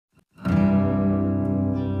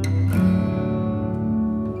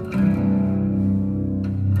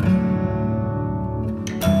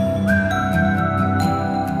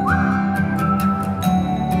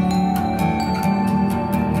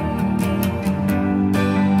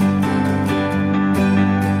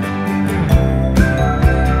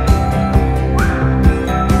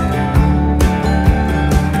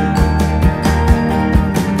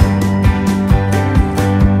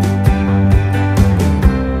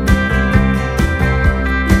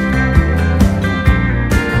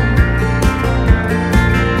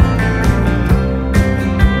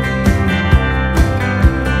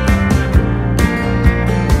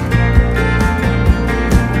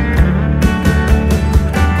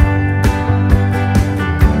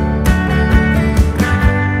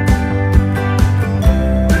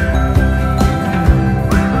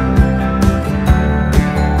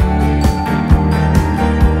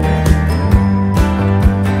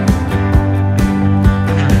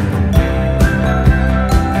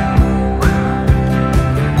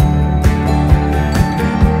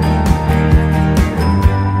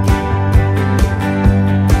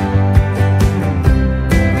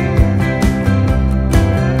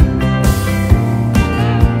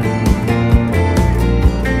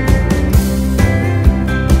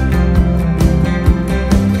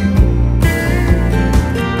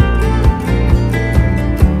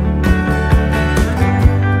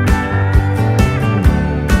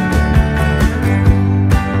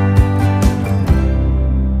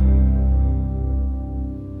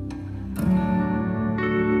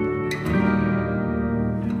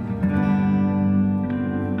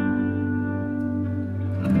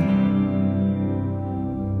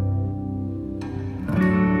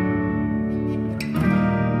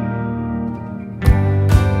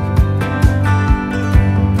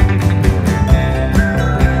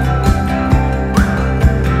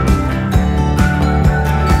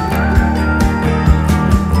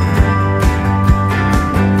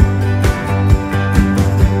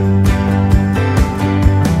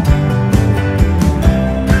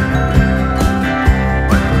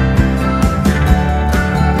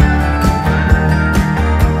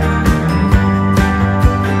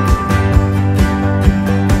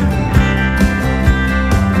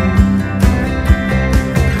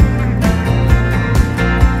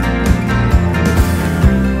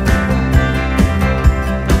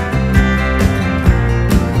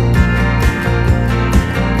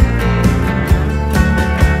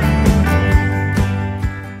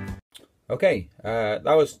Okay, that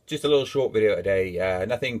was just a little short video today.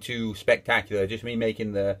 Nothing too spectacular, just me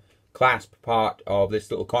making the clasp part of this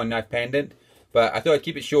little coin knife pendant. But I thought I'd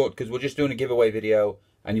keep it short because we're just doing a giveaway video,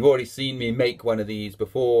 and you've already seen me make one of these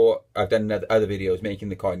before. I've done other videos making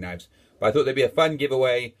the coin knives. But I thought they'd be a fun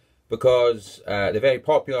giveaway because they're very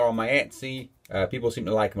popular on my Etsy. People seem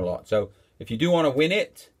to like them a lot. So if you do want to win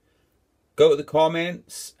it, go to the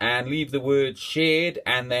comments and leave the word shared,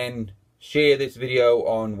 and then share this video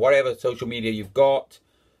on whatever social media you've got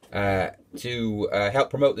to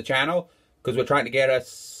help promote the channel, because we're trying to get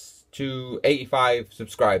us to 85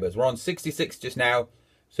 subscribers. We're on 66 just now,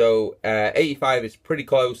 so 85 is pretty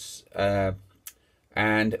close.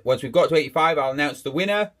 And once we've got to 85, I'll announce the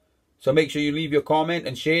winner. So make sure you leave your comment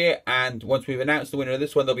and share, and once we've announced the winner of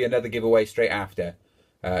this one, there'll be another giveaway straight after.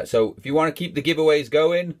 So if you want to keep the giveaways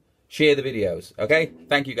going, share the videos. Okay?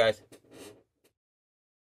 Thank you, guys.